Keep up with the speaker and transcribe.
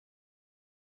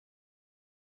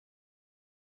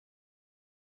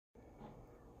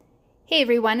Hey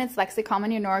everyone, it's Lexy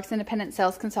Kullman, your Norwex independent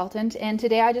sales consultant, and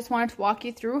today I just wanted to walk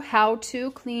you through how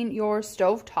to clean your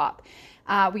stovetop.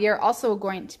 We are also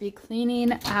going to be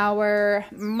cleaning our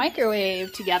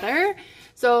microwave together.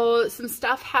 So some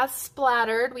stuff has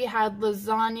splattered. We had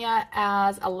lasagna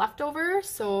as a leftover,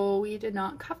 so we did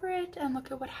not cover it, and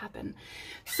look at what happened.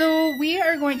 So we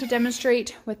are going to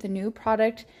demonstrate with the new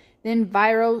product, the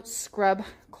Enviroscrub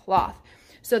cloth.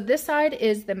 So this side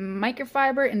is the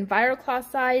microfiber Enviro cloth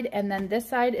side, and then this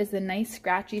side is the nice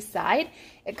scratchy side.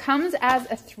 It comes as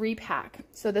a 3-pack.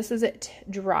 So this is it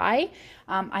dry.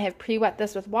 I have pre-wet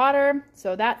this with water,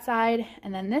 so that side,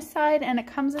 and then this side, and it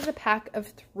comes as a pack of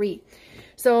 3.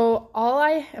 So all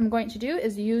I am going to do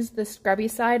is use the scrubby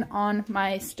side on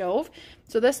my stove.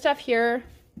 So this stuff here,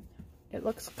 it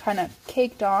looks kind of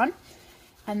caked on,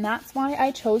 and that's why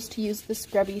I chose to use the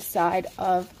scrubby side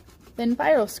of the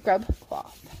Enviroscrub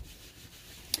cloth.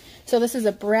 So this is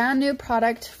a brand new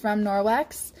product from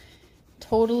Norwex.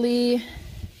 Totally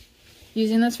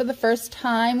using this for the first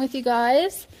time with you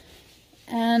guys,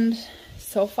 and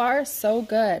so far so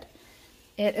good.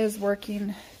 It is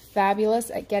working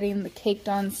fabulous at getting the caked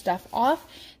on stuff off.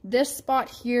 This spot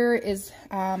here is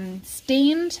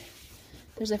stained.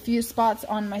 There's a few spots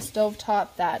on my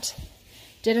stovetop that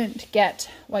didn't get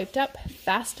wiped up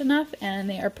fast enough, and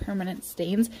they are permanent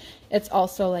stains. It's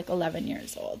also like 11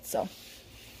 years old.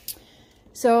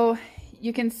 So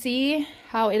you can see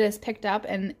how it is picked up,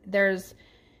 and there's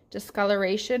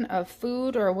discoloration of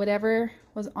food or whatever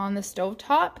was on the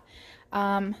stovetop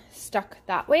stuck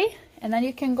that way. And then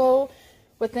you can go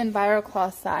with the Enviro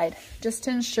cloth side just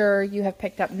to ensure you have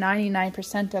picked up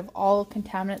 99% of all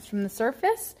contaminants from the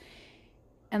surface.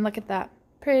 And look at that.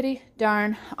 Pretty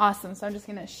darn awesome. So I'm just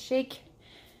gonna shake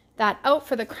that out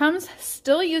for the crumbs,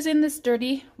 still using this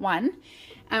dirty one,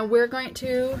 and we're going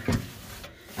to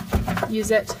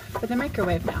use it for the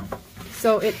microwave now.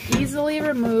 So it easily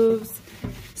removes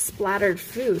splattered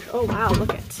food. Oh wow,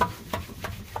 look at it.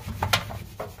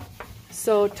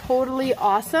 So totally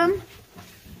awesome.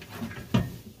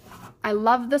 I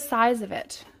love the size of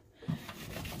it.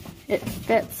 It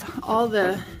fits all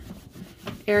the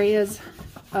areas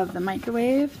of the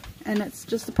microwave, and it's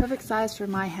just the perfect size for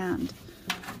my hand.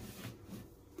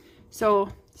 So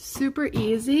super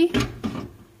easy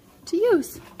to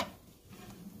use.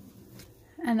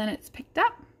 And then it's picked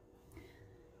up.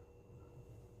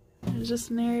 There's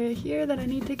just an area here that I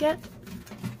need to get.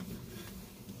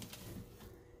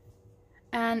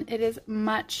 And it is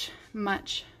much,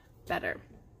 much better.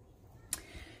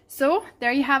 So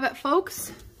there you have it,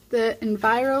 folks. The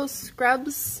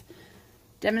Enviroscrubs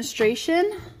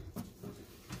demonstration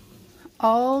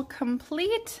all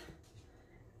complete,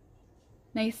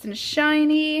 nice and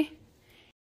shiny.